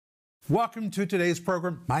Welcome to today's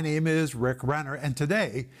program. My name is Rick Renner, and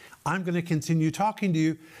today I'm going to continue talking to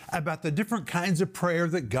you about the different kinds of prayer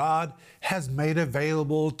that God has made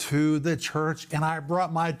available to the church. And I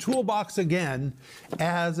brought my toolbox again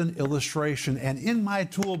as an illustration. And in my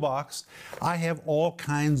toolbox, I have all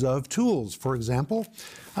kinds of tools. For example,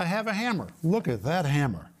 I have a hammer. Look at that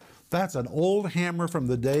hammer. That's an old hammer from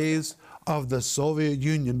the days of the Soviet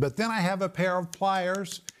Union. But then I have a pair of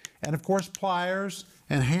pliers. And of course, pliers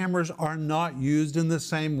and hammers are not used in the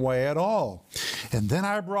same way at all. And then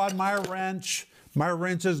I brought my wrench. My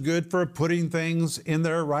wrench is good for putting things in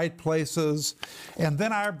their right places. And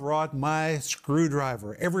then I brought my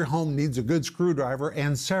screwdriver. Every home needs a good screwdriver,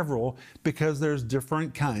 and several, because there's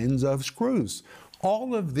different kinds of screws.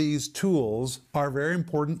 All of these tools are very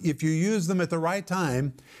important if you use them at the right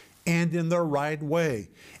time and in the right way.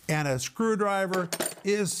 And a screwdriver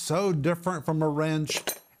is so different from a wrench,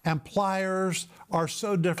 and pliers are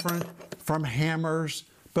so different from hammers,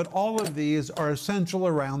 but all of these are essential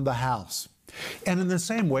around the house. And in the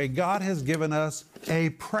same way, God has given us a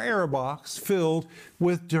prayer box filled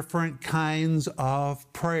with different kinds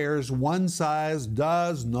of prayers. One size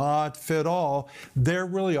does not fit all. There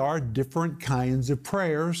really are different kinds of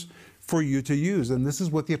prayers for you to use. And this is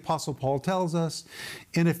what the Apostle Paul tells us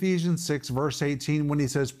in Ephesians 6, verse 18, when he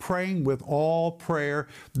says, praying with all prayer.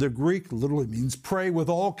 The Greek literally means pray with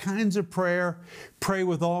all kinds of prayer, pray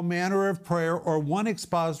with all manner of prayer, or one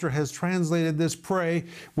expositor has translated this, pray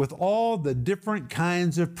with all the different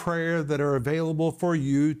kinds of prayer that are available for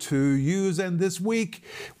you to use. And this week,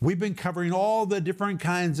 we've been covering all the different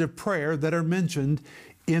kinds of prayer that are mentioned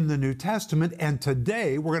in the New Testament. And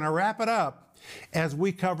today, we're going to wrap it up as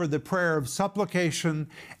we cover the prayer of supplication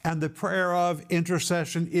and the prayer of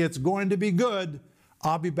intercession. It's going to be good.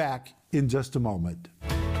 I'll be back in just a moment.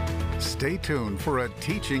 Stay tuned for a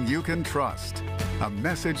teaching you can trust, a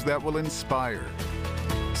message that will inspire,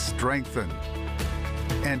 strengthen,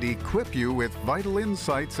 and equip you with vital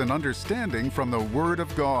insights and understanding from the Word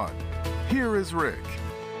of God. Here is Rick.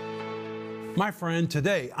 My friend,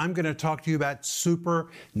 today I'm going to talk to you about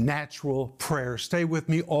supernatural prayer. Stay with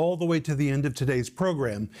me all the way to the end of today's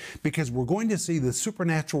program, because we're going to see the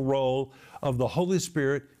supernatural role of the Holy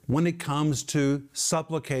Spirit when it comes to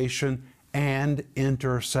supplication and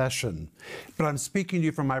intercession. But I'm speaking to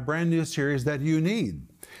you from my brand new series that you need.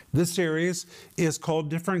 This series is called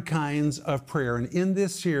Different Kinds of Prayer. And in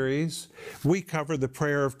this series, we cover the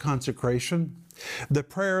prayer of consecration, the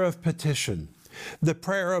prayer of petition, the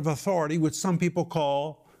prayer of authority, which some people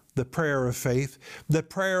call the prayer of faith, the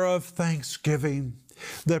prayer of thanksgiving,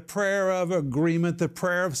 the prayer of agreement, the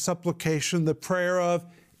prayer of supplication, the prayer of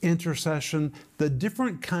intercession, the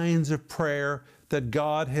different kinds of prayer that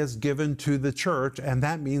God has given to the church. And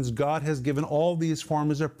that means God has given all these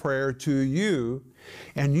forms of prayer to you,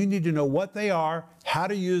 and you need to know what they are, how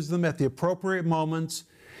to use them at the appropriate moments.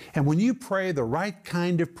 And when you pray the right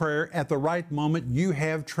kind of prayer at the right moment, you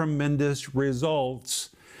have tremendous results.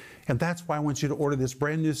 And that's why I want you to order this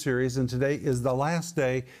brand new series. And today is the last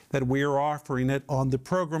day that we are offering it on the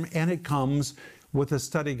program, and it comes with a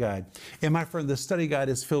study guide. And my friend, the study guide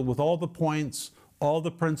is filled with all the points, all the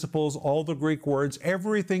principles, all the Greek words.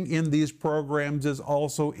 Everything in these programs is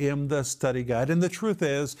also in the study guide. And the truth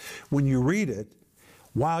is, when you read it,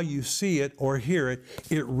 while you see it or hear it,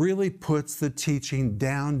 it really puts the teaching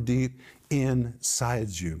down deep inside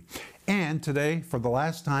you. And today, for the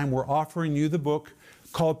last time, we're offering you the book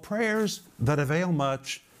called Prayers That Avail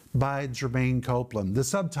Much by Jermaine Copeland. The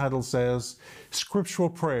subtitle says, Scriptural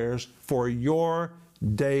Prayers for Your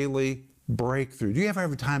Daily Breakthrough. Do you ever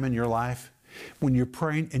have a time in your life when you're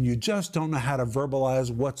praying and you just don't know how to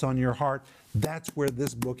verbalize what's on your heart? That's where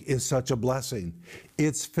this book is such a blessing.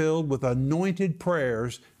 It's filled with anointed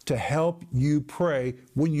prayers to help you pray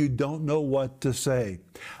when you don't know what to say.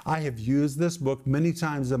 I have used this book many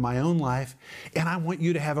times in my own life, and I want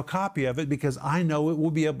you to have a copy of it because I know it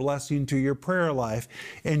will be a blessing to your prayer life.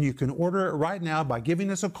 And you can order it right now by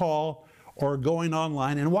giving us a call or going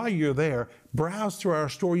online. And while you're there, browse through our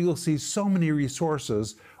store. You'll see so many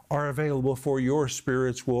resources are available for your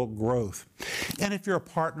spiritual growth. And if you're a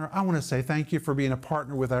partner, I want to say thank you for being a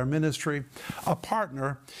partner with our ministry. A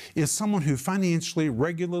partner is someone who financially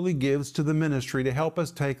regularly gives to the ministry to help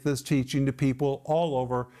us take this teaching to people all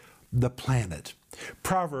over the planet.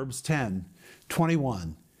 Proverbs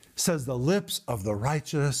 10:21 says, the lips of the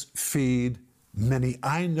righteous feed many.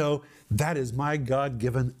 I know that is my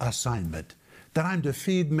God-given assignment, that I'm to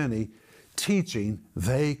feed many, teaching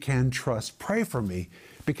they can trust. Pray for me,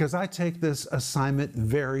 because I take this assignment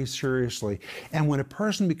very seriously. And when a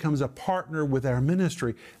person becomes a partner with our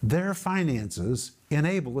ministry, their finances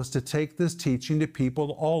enable us to take this teaching to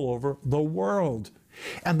people all over the world.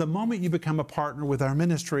 And the moment you become a partner with our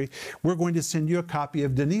ministry, we're going to send you a copy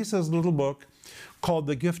of Denise's little book called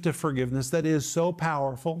The Gift of Forgiveness that is so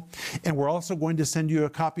powerful. And we're also going to send you a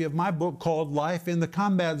copy of my book called Life in the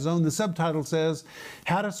Combat Zone. The subtitle says,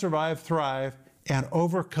 How to Survive, Thrive, and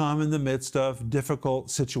Overcome in the Midst of Difficult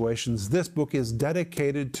Situations. This book is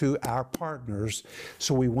dedicated to our partners,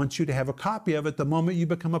 so we want you to have a copy of it the moment you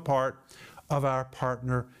become a part of our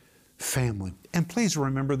partner family. And please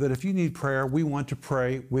remember that if you need prayer, we want to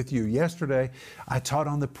pray with you. Yesterday, I taught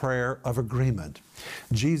on the prayer of agreement.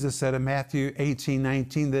 Jesus said in Matthew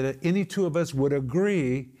 18:19 that any two of us would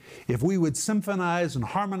agree if we would symphonize and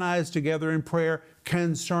harmonize together in prayer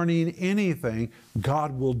concerning anything,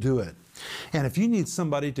 God will do it. And if you need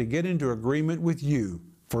somebody to get into agreement with you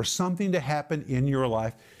for something to happen in your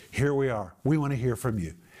life, here we are. We want to hear from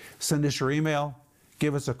you. Send us your email.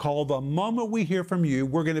 Give us a call. The moment we hear from you,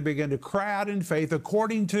 we're going to begin to cry out in faith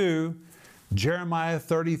according to Jeremiah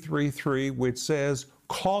 33:3, which says,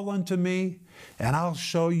 Call unto me, and I'll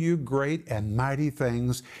show you great and mighty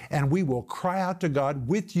things, and we will cry out to God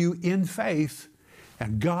with you in faith,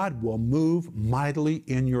 and God will move mightily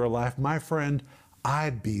in your life. My friend, I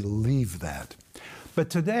believe that. But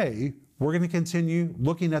today, we're going to continue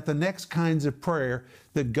looking at the next kinds of prayer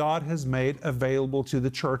that God has made available to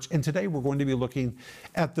the church. And today we're going to be looking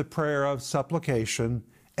at the prayer of supplication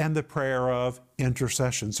and the prayer of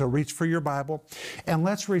intercession. So reach for your Bible and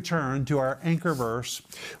let's return to our anchor verse,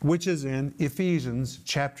 which is in Ephesians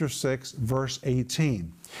chapter 6, verse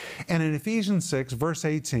 18. And in Ephesians 6, verse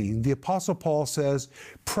 18, the Apostle Paul says,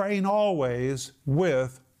 praying always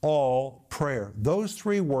with all prayer. Those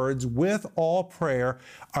three words, with all prayer,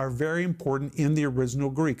 are very important in the original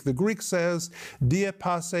Greek. The Greek says,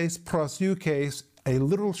 diapases proseuches, a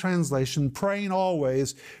literal translation, praying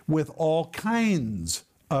always with all kinds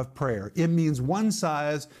of prayer. It means one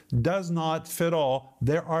size does not fit all.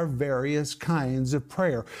 There are various kinds of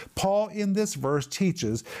prayer. Paul in this verse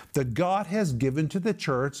teaches that God has given to the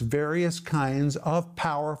church various kinds of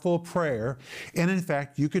powerful prayer. And in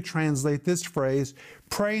fact, you could translate this phrase,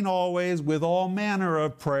 praying always with all manner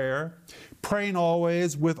of prayer, praying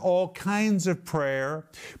always with all kinds of prayer,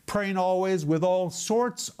 praying always with all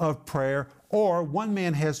sorts of prayer. Or one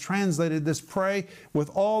man has translated this, pray with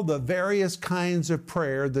all the various kinds of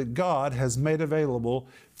prayer that God has made available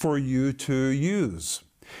for you to use.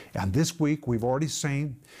 And this week we've already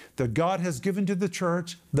seen that God has given to the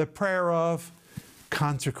church the prayer of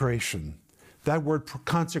consecration. That word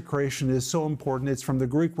consecration is so important. It's from the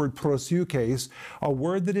Greek word proseuches, a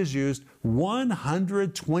word that is used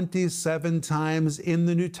 127 times in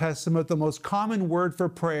the New Testament, the most common word for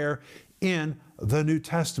prayer in the New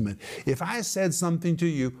Testament. If I said something to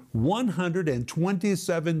you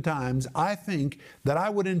 127 times, I think that I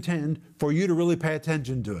would intend for you to really pay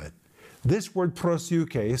attention to it. This word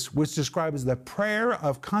proseuches, which describes the prayer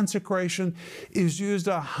of consecration, is used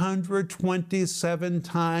 127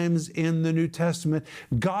 times in the New Testament.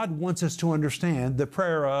 God wants us to understand the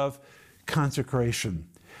prayer of consecration.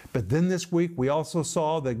 But then this week we also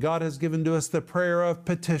saw that God has given to us the prayer of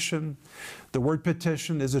petition. The word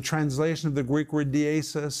petition is a translation of the Greek word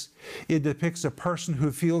diesis. It depicts a person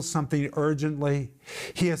who feels something urgently.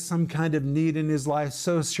 He has some kind of need in his life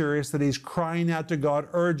so serious that he's crying out to God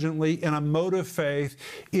urgently in a mode of faith.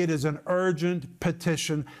 It is an urgent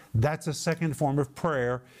petition. That's a second form of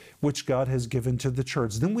prayer which God has given to the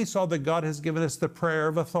church. Then we saw that God has given us the prayer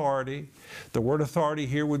of authority. The word authority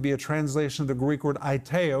here would be a translation of the Greek word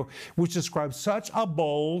aiteo, which describes such a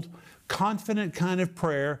bold, confident kind of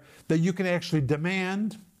prayer that you can actually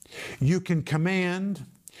demand, you can command,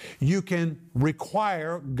 you can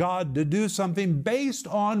require God to do something based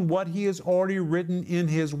on what He has already written in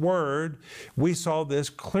His Word. We saw this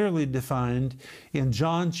clearly defined in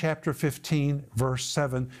John chapter 15, verse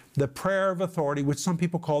 7, the prayer of authority, which some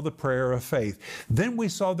people call the prayer of faith. Then we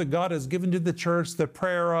saw that God has given to the church the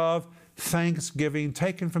prayer of thanksgiving,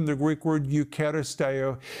 taken from the Greek word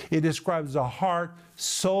eucharisteo. It describes a heart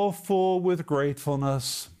so full with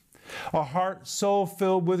gratefulness, a heart so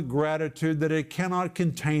filled with gratitude that it cannot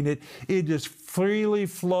contain it. It just freely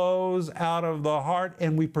flows out of the heart.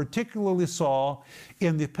 And we particularly saw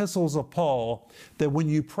in the epistles of Paul that when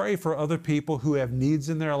you pray for other people who have needs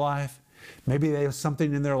in their life, maybe they have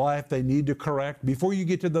something in their life they need to correct, before you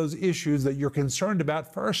get to those issues that you're concerned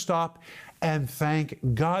about, first stop and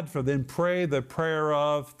thank God for them. Pray the prayer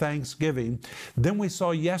of thanksgiving. Then we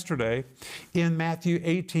saw yesterday in Matthew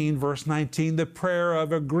 18, verse 19, the prayer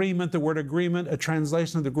of agreement. The word agreement, a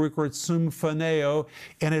translation of the Greek word symphoneo,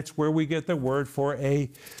 and it's where we get the word for a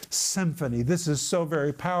symphony. This is so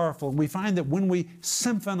very powerful. We find that when we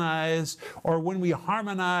symphonize or when we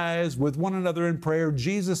harmonize with one another in prayer,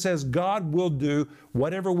 Jesus says God will do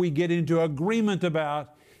whatever we get into agreement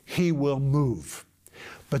about, He will move.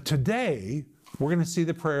 But today, we're going to see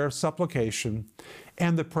the prayer of supplication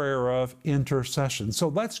and the prayer of intercession. So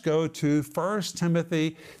let's go to 1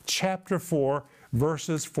 Timothy chapter 4,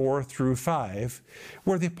 verses 4 through 5,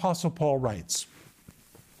 where the Apostle Paul writes,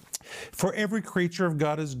 "For every creature of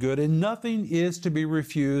God is good, and nothing is to be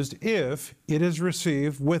refused if it is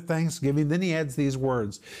received with thanksgiving." Then he adds these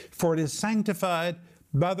words, "For it is sanctified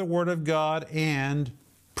by the word of God and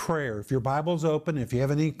prayer." If your Bible's open, if you have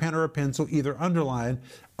an ink pen or a pencil, either underline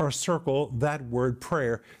or circle that word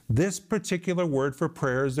prayer. This particular word for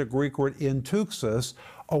prayer is the Greek word enteuxis,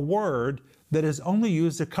 a word that is only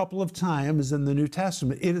used a couple of times in the New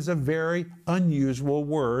Testament. It is a very unusual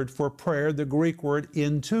word for prayer, the Greek word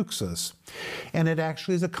enteuxis. And it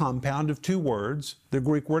actually is a compound of two words, the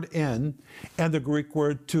Greek word en and the Greek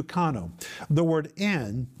word tukano. The word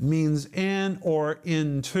en means in or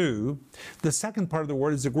into. The second part of the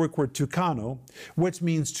word is the Greek word tukano, which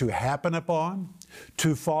means to happen upon,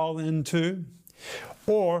 to fall into,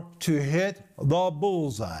 or to hit the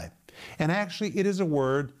bullseye. And actually, it is a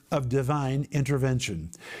word of divine intervention.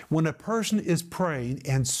 When a person is praying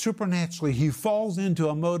and supernaturally he falls into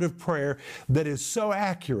a mode of prayer that is so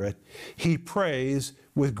accurate, he prays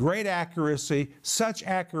with great accuracy, such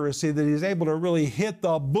accuracy that he's able to really hit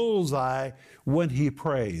the bullseye when he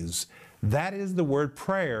prays. That is the word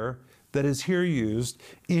prayer that is here used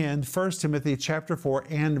in 1 Timothy chapter 4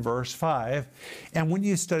 and verse 5. And when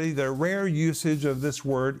you study the rare usage of this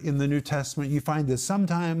word in the New Testament, you find that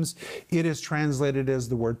sometimes it is translated as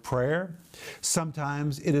the word prayer,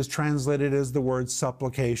 sometimes it is translated as the word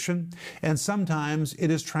supplication, and sometimes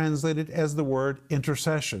it is translated as the word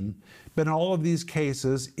intercession. But in all of these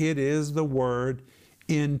cases, it is the word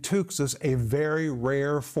enteuxis, a very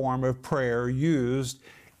rare form of prayer used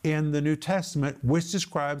in the New Testament, which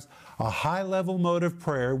describes a high-level mode of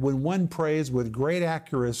prayer. When one prays with great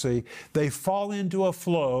accuracy, they fall into a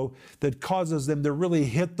flow that causes them to really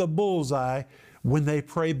hit the bullseye when they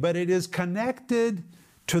pray. But it is connected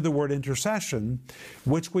to the word intercession,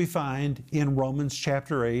 which we find in Romans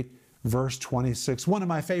chapter 8, verse 26, one of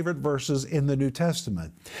my favorite verses in the New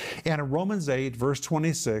Testament. And in Romans 8, verse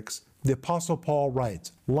 26, the Apostle Paul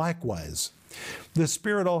writes, "Likewise, the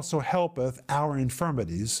Spirit also helpeth our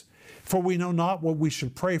infirmities, for we know not what we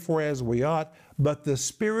should pray for as we ought, but the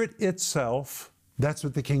Spirit itself," that's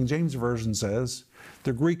what the King James Version says.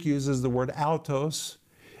 The Greek uses the word autos.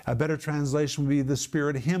 A better translation would be the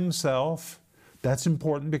Spirit Himself. That's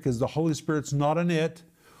important because the Holy Spirit's not an it.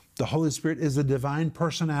 The Holy Spirit is a divine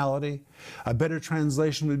personality. A better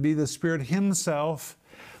translation would be the Spirit Himself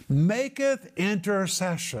maketh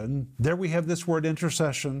intercession. There we have this word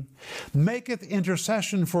intercession. Maketh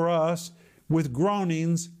intercession for us with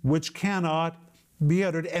groanings which cannot be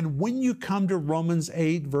uttered. And when you come to Romans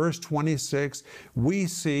 8, verse 26, we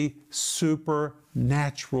see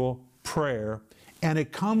supernatural prayer. And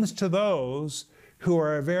it comes to those who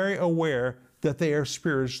are very aware that they are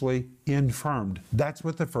spiritually infirmed. That's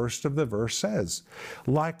what the first of the verse says.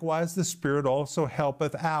 Likewise, the Spirit also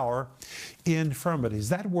helpeth our infirmities.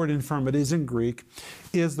 That word infirmities in Greek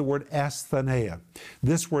is the word asthenia.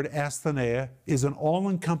 This word asthenia is an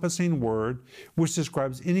all-encompassing word which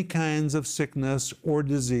describes any kinds of sickness or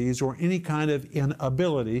disease or any kind of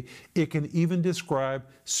inability. It can even describe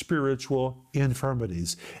spiritual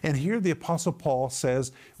infirmities. And here the Apostle Paul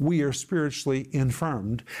says we are spiritually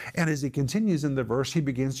infirmed. And as he continues in the verse, he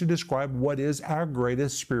begins to describe what is our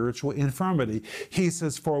greatest spiritual infirmity. He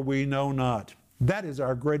says, "For we know not." That is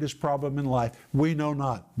our greatest problem in life. We know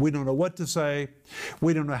not. We don't know what to say.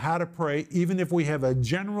 We don't know how to pray. Even if we have a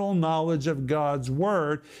general knowledge of God's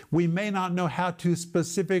Word, we may not know how to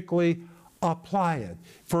specifically apply it.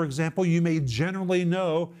 For example, you may generally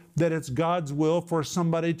know that it's God's will for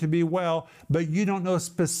somebody to be well, but you don't know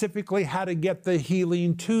specifically how to get the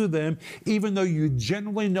healing to them. Even though you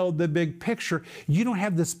generally know the big picture, you don't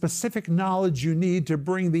have the specific knowledge you need to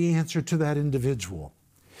bring the answer to that individual.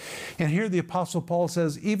 And here the Apostle Paul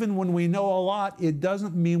says, even when we know a lot, it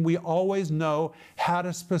doesn't mean we always know how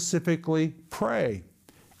to specifically pray.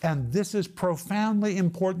 And this is profoundly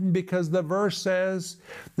important because the verse says,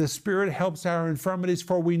 the Spirit helps our infirmities,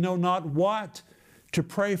 for we know not what to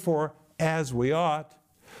pray for as we ought.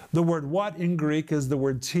 The word what in Greek is the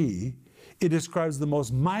word ti. It describes the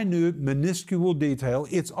most minute, minuscule detail.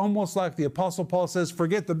 It's almost like the Apostle Paul says,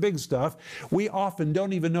 forget the big stuff. We often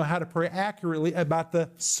don't even know how to pray accurately about the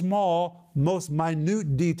small, most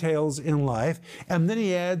minute details in life. And then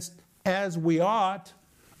he adds, as we ought.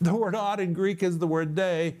 The word ought in Greek is the word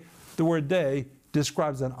day. The word day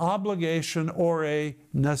describes an obligation or a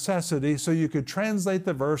necessity. So you could translate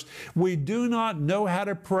the verse, we do not know how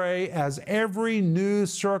to pray as every new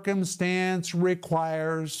circumstance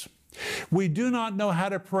requires. We do not know how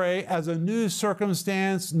to pray as a new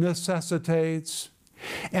circumstance necessitates.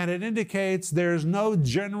 And it indicates there's no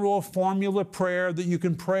general formula prayer that you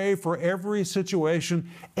can pray for every situation.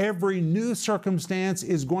 Every new circumstance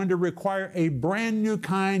is going to require a brand new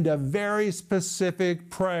kind of very specific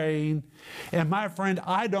praying. And my friend,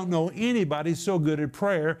 I don't know anybody so good at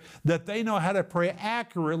prayer that they know how to pray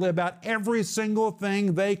accurately about every single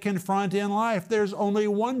thing they confront in life. There's only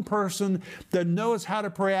one person that knows how to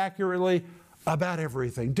pray accurately about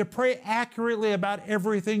everything. To pray accurately about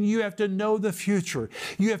everything, you have to know the future.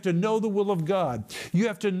 You have to know the will of God. You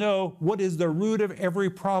have to know what is the root of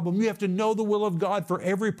every problem. You have to know the will of God for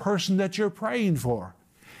every person that you're praying for.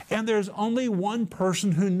 And there's only one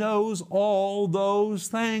person who knows all those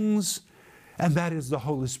things, and that is the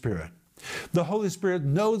Holy Spirit. The Holy Spirit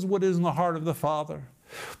knows what is in the heart of the Father.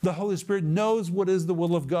 The Holy Spirit knows what is the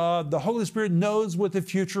will of God. The Holy Spirit knows what the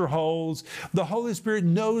future holds. The Holy Spirit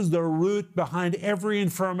knows the root behind every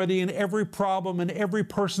infirmity and every problem in every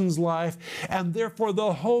person's life. And therefore,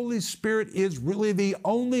 the Holy Spirit is really the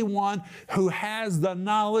only one who has the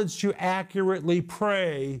knowledge to accurately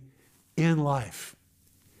pray in life.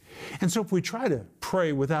 And so if we try to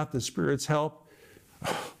pray without the Spirit's help,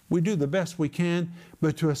 we do the best we can,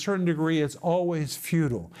 but to a certain degree, it's always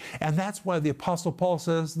futile. And that's why the Apostle Paul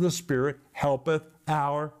says, the Spirit helpeth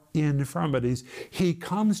our infirmities. He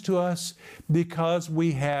comes to us because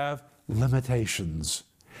we have limitations.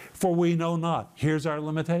 For we know not. Here's our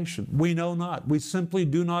limitation. We know not. We simply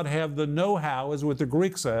do not have the know-how, is what the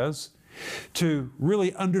Greek says, to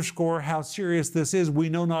really underscore how serious this is. We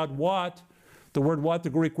know not what. The word what, the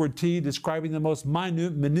Greek word t, describing the most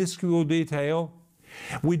minute, minuscule detail.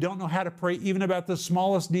 We don't know how to pray even about the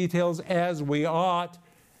smallest details as we ought.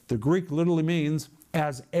 The Greek literally means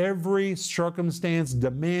as every circumstance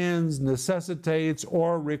demands, necessitates,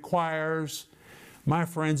 or requires. My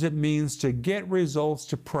friends, it means to get results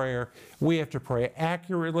to prayer, we have to pray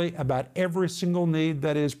accurately about every single need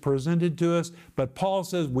that is presented to us. But Paul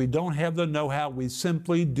says we don't have the know-how. We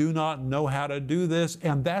simply do not know how to do this.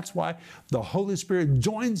 And that's why the Holy Spirit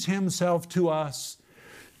joins himself to us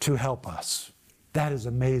to help us. That is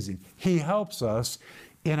amazing. He helps us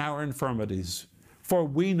in our infirmities, for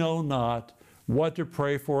we know not what to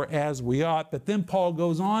pray for as we ought. But then Paul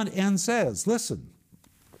goes on and says, listen,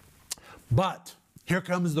 but here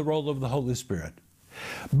comes the role of the Holy Spirit.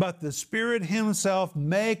 But the Spirit himself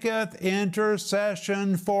maketh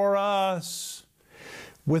intercession for us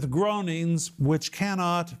with groanings which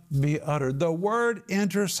cannot be uttered. The word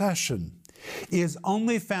intercession is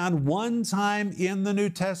only found one time in the New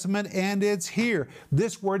Testament, and it's here.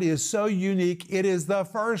 This word is so unique. It is the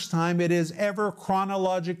first time it is ever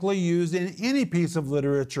chronologically used in any piece of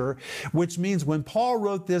literature, which means when Paul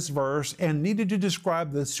wrote this verse and needed to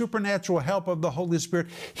describe the supernatural help of the Holy Spirit,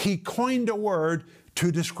 he coined a word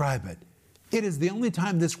to describe it. It is the only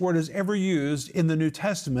time this word is ever used in the New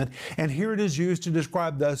Testament, and here it is used to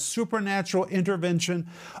describe the supernatural intervention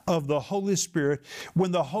of the Holy Spirit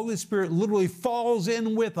when the Holy Spirit literally falls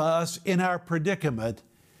in with us in our predicament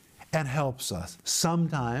and helps us.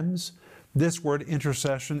 Sometimes this word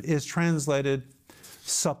intercession is translated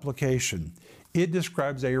supplication. It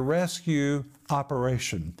describes a rescue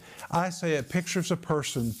operation. I say it pictures a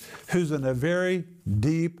person who's in a very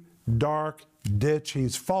deep, dark ditch.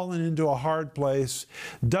 He's fallen into a hard place,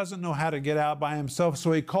 doesn't know how to get out by himself,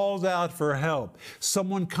 so he calls out for help.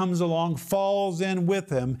 Someone comes along, falls in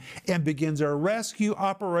with him, and begins a rescue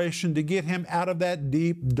operation to get him out of that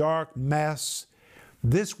deep, dark mess.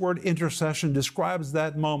 This word intercession describes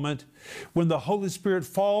that moment when the Holy Spirit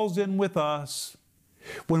falls in with us,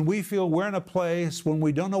 when we feel we're in a place, when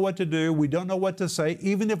we don't know what to do, we don't know what to say,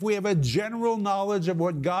 even if we have a general knowledge of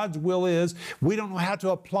what God's will is, we don't know how to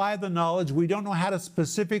apply the knowledge, we don't know how to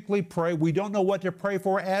specifically pray, we don't know what to pray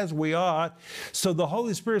for as we ought. So the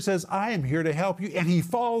Holy Spirit says, I am here to help you, and He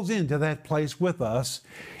falls into that place with us,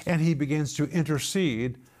 and He begins to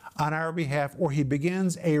intercede on our behalf, or He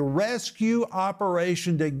begins a rescue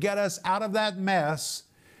operation to get us out of that mess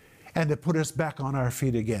and to put us back on our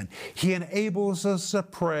feet again. He enables us to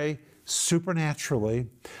pray supernaturally.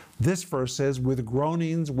 This verse says, with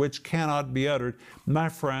groanings which cannot be uttered. My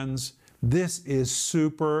friends, This is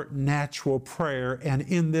supernatural prayer. And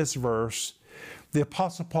in this verse, the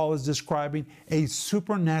Apostle Paul is describing a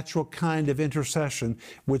supernatural kind of intercession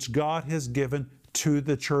which God has given to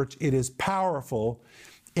the church. It is powerful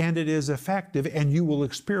and it is effective, and you will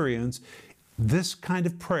experience this kind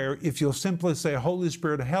of prayer if you'll simply say, Holy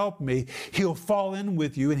Spirit, help me. He'll fall in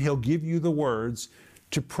with you and He'll give you the words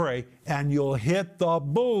to pray, and you'll hit the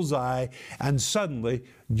bullseye, and suddenly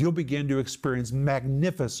you'll begin to experience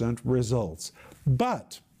magnificent results.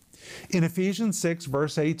 But in Ephesians 6,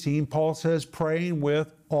 verse 18, Paul says, praying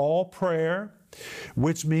with all prayer,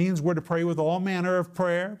 which means we're to pray with all manner of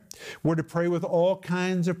prayer. We're to pray with all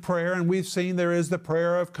kinds of prayer. And we've seen there is the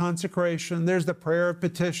prayer of consecration, there's the prayer of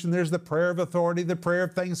petition, there's the prayer of authority, the prayer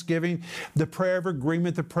of thanksgiving, the prayer of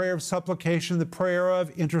agreement, the prayer of supplication, the prayer of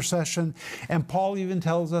intercession. And Paul even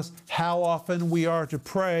tells us how often we are to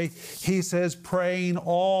pray. He says, praying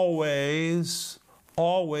always.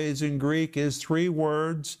 Always in Greek is 3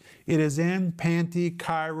 words. It is en, panti,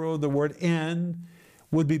 kairo. The word en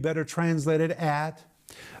would be better translated at.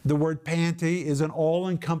 The word panti is an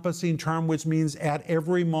all-encompassing term which means at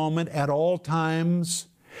every moment, at all times.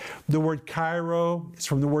 The word kairo is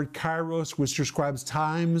from the word kairos, which describes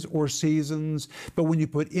times or seasons. But when you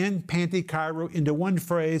put in panti kairo into one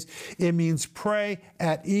phrase, it means pray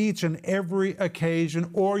at each and every occasion,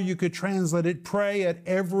 or you could translate it pray at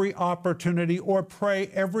every opportunity, or pray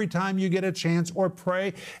every time you get a chance, or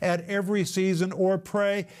pray at every season, or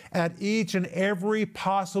pray at each and every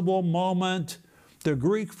possible moment. The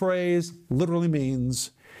Greek phrase literally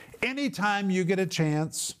means anytime you get a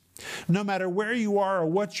chance, no matter where you are or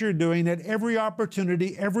what you're doing, at every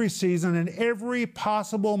opportunity, every season, and every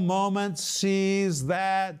possible moment, seize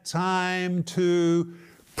that time to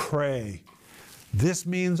pray. This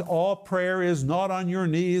means all prayer is not on your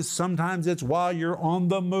knees. Sometimes it's while you're on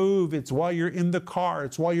the move. It's while you're in the car.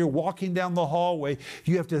 It's while you're walking down the hallway.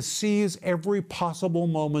 You have to seize every possible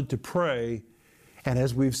moment to pray. And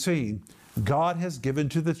as we've seen, God has given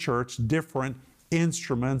to the church different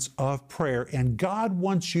instruments of prayer. And God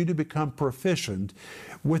wants you to become proficient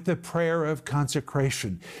with the prayer of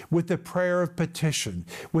consecration, with the prayer of petition,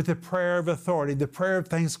 with the prayer of authority, the prayer of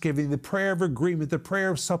thanksgiving, the prayer of agreement, the prayer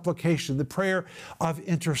of supplication, the prayer of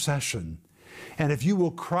intercession. And if you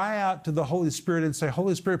will cry out to the Holy Spirit and say,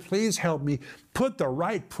 Holy Spirit, please help me put the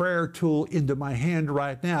right prayer tool into my hand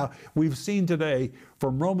right now. We've seen today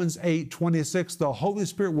from Romans 8:26, the Holy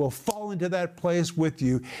Spirit will fall into that place with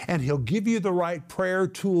you, and He'll give you the right prayer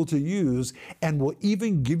tool to use, and will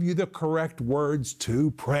even give you the correct words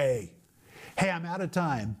to pray. Hey, I'm out of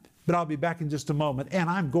time, but I'll be back in just a moment, and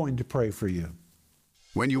I'm going to pray for you.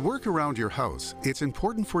 When you work around your house, it's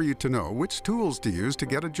important for you to know which tools to use to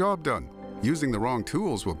get a job done. Using the wrong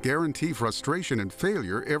tools will guarantee frustration and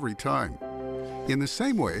failure every time. In the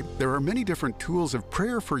same way, there are many different tools of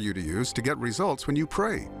prayer for you to use to get results when you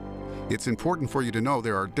pray. It's important for you to know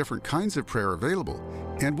there are different kinds of prayer available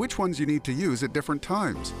and which ones you need to use at different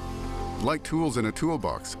times. Like tools in a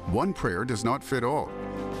toolbox, one prayer does not fit all.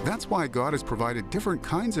 That's why God has provided different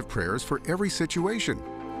kinds of prayers for every situation.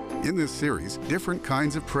 In this series, Different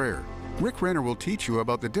Kinds of Prayer, Rick Renner will teach you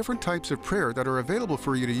about the different types of prayer that are available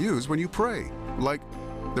for you to use when you pray, like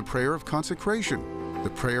the prayer of consecration, the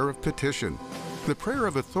prayer of petition, the prayer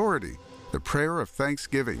of authority, the prayer of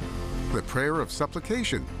thanksgiving, the prayer of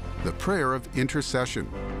supplication, the prayer of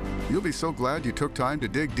intercession. You'll be so glad you took time to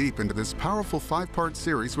dig deep into this powerful 5-part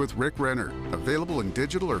series with Rick Renner, available in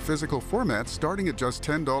digital or physical formats starting at just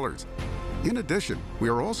 $10. In addition, we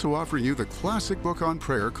are also offering you the classic book on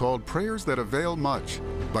prayer called Prayers That Avail Much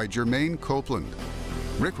by Jermaine Copeland.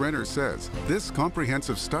 Rick Renner says, this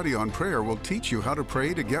comprehensive study on prayer will teach you how to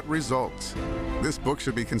pray to get results. This book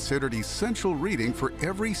should be considered essential reading for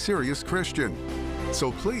every serious Christian.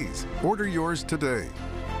 So please, order yours today.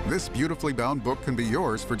 This beautifully bound book can be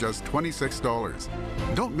yours for just $26.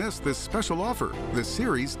 Don't miss this special offer, the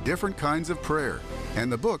series Different Kinds of Prayer,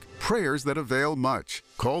 and the book Prayers That Avail Much.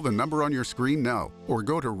 Call the number on your screen now, or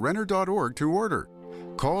go to Renner.org to order.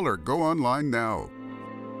 Call or go online now.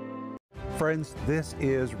 Friends, this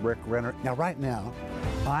is Rick Renner. Now, right now,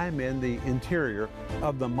 I'm in the interior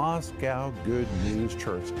of the Moscow Good News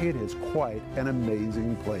Church. It is quite an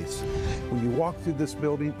amazing place. When you walk through this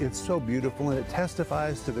building, it's so beautiful, and it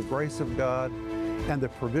testifies to the grace of God and the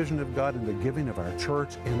provision of God in the giving of our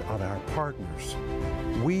church and of our partners.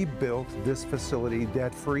 We built this facility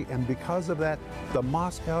debt-free, and because of that, the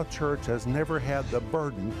Moscow Church has never had the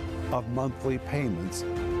burden of monthly payments.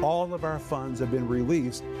 All of our funds have been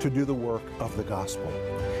released to do the work of the gospel.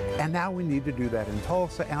 And now we need to do that in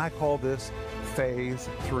Tulsa, and I call this Phase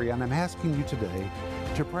 3. And I'm asking you today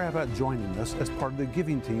to pray about joining us as part of the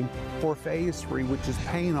giving team for Phase 3, which is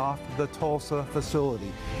paying off the Tulsa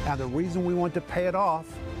facility. And the reason we want to pay it off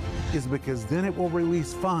is because then it will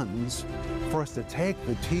release funds for us to take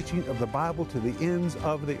the teaching of the Bible to the ends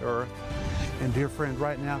of the earth. And dear friend,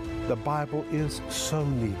 right now, the Bible is so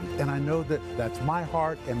needed. And I know that that's my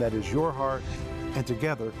heart and that is your heart. And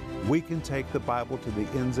together, we can take the Bible to the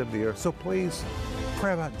ends of the earth. So please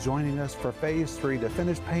pray about joining us for Phase 3 to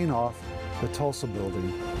finish paying off the Tulsa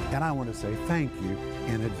building. And I want to say thank you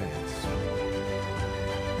in advance.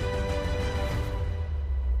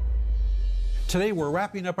 Today, we're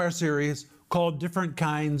wrapping up our series called Different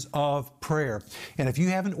Kinds of Prayer. And if you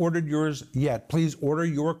haven't ordered yours yet, please order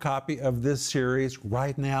your copy of this series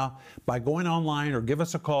right now by going online or give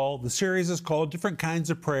us a call. The series is called Different Kinds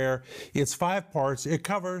of Prayer. It's 5 parts. It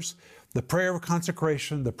covers the prayer of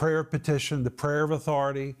consecration, the prayer of petition, the prayer of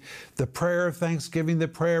authority, the prayer of thanksgiving, the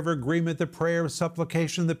prayer of agreement, the prayer of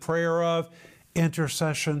supplication, the prayer of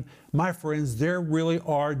intercession. My friends, there really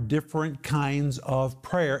are different kinds of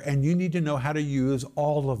prayer, and you need to know how to use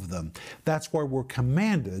all of them. That's why we're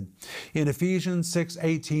commanded in Ephesians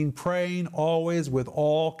 6:18, praying always with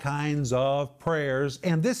all kinds of prayers.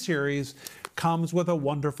 And this series comes with a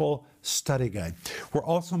wonderful study guide. We're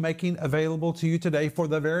also making available to you today, for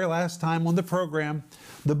the very last time on the program,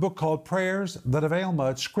 the book called Prayers That Avail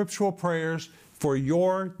Much, Scriptural Prayers for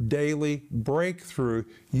Your Daily Breakthrough.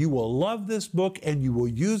 You will love this book and you will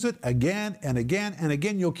use it again and again and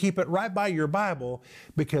again. You'll keep it right by your Bible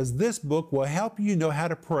because this book will help you know how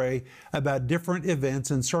to pray about different events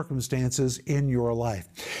and circumstances in your life.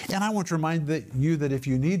 And I want to remind you that if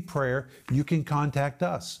you need prayer, you can contact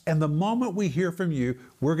us. And the moment we hear from you,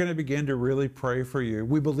 we're going to begin to really pray for you.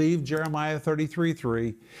 We believe Jeremiah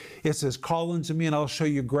 33:3. It says, call unto me and I'll show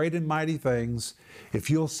you great and mighty things. If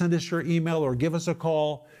you'll send us your email or give us a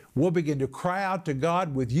call, we'll begin to cry out to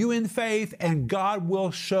God with you in faith, and God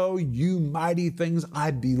will show you mighty things.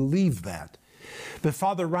 I believe that. But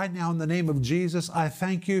Father, right now in the name of Jesus, I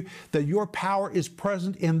thank you that your power is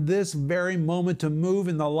present in this very moment to move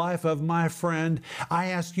in the life of my friend. I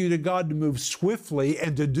ask you to God to move swiftly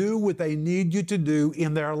and to do what they need you to do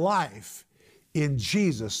in their life. In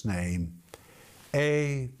Jesus' name,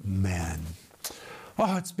 amen.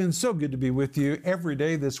 Oh, it's been so good to be with you every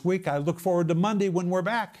day this week. I look forward to Monday when we're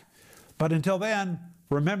back. But until then,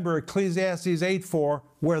 remember Ecclesiastes 8:4,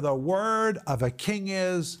 where the word of a king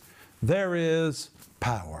is, there is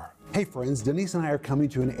power. Hey friends, Denise and I are coming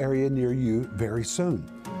to an area near you very soon.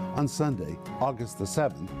 On Sunday, August the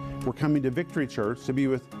 7th, we're coming to Victory Church to be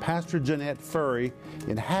with Pastor Jeanette Furry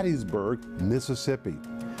in Hattiesburg, Mississippi.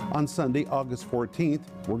 On Sunday, August 14th,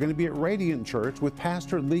 we're going to be at Radiant Church with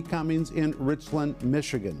Pastor Lee Cummings in Richland,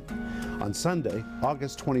 Michigan. On Sunday,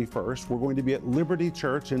 August 21st, we're going to be at Liberty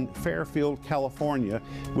Church in Fairfield, California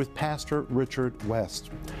with Pastor Richard West.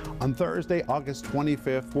 On Thursday, August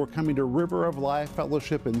 25th, we're coming to River of Life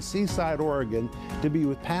Fellowship in Seaside, Oregon to be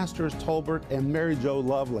with Pastors Tolbert and Mary Jo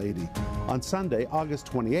Lovelady. On Sunday, August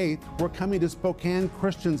 28th, we're coming to Spokane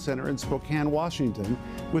Christian Center in Spokane, Washington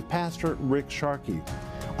with Pastor Rick Sharkey.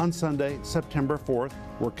 On Sunday, September 4th,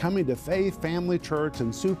 we're coming to Faith Family Church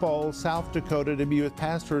in Sioux Falls, South Dakota to be with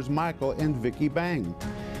Pastors Michael and Vicki Bang.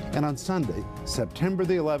 And on Sunday, September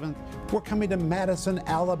the 11th, we're coming to Madison,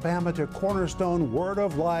 Alabama to Cornerstone Word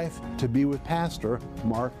of Life to be with Pastor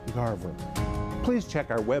Mark Garver. Please check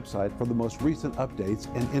our website for the most recent updates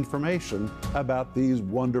and information about these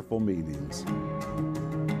wonderful meetings.